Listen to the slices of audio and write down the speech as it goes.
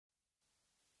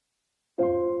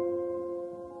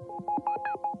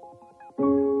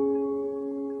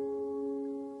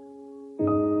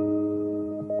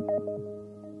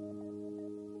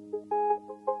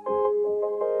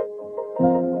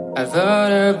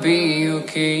be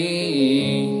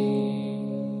okay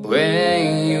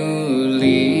when you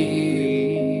leave.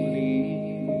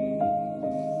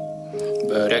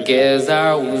 But I guess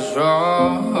I was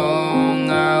wrong.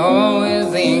 I always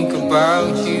think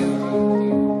about you,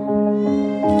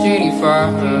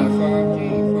 Jennifer.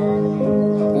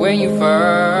 When you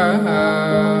fall,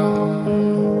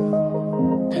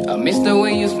 I miss the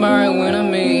way you smile when I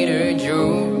made a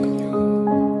joke.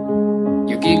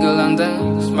 You giggle and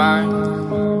then smile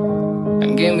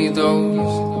and give me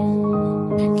those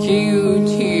cute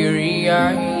teary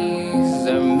eyes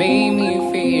that made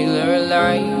me feel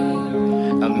alive.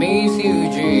 I miss you,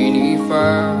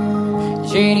 Jennifer,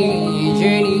 Jennifer.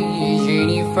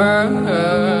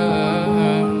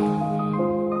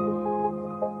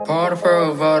 Por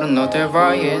favor, no te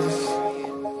vayas,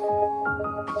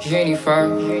 Jennifer.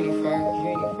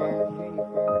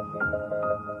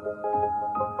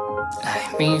 I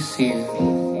miss you,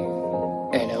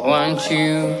 and I want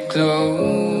you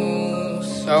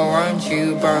close. I want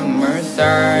you by my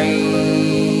side.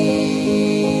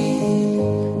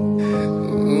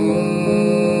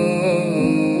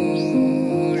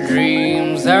 Ooh,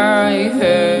 dreams I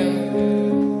had,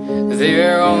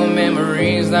 they're all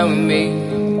memories that we made,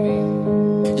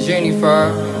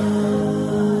 Jennifer.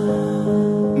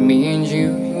 Me and you,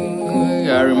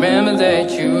 I remember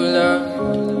that you loved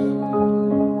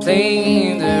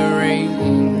playing in the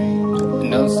rain,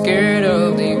 not scared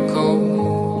of the cold.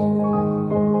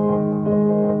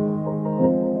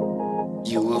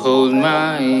 You will hold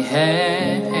my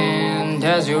hand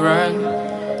as you run,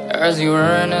 as you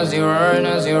run, as you run,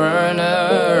 as you run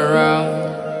around.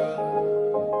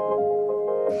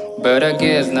 But I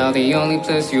guess now the only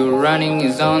place you're running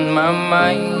is on my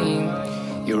mind.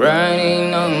 You're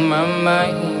running on my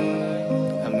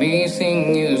mind. I'm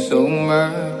missing you so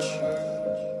much,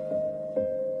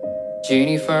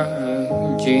 Jennifer,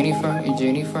 Jennifer,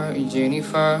 Jennifer,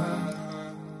 Jennifer.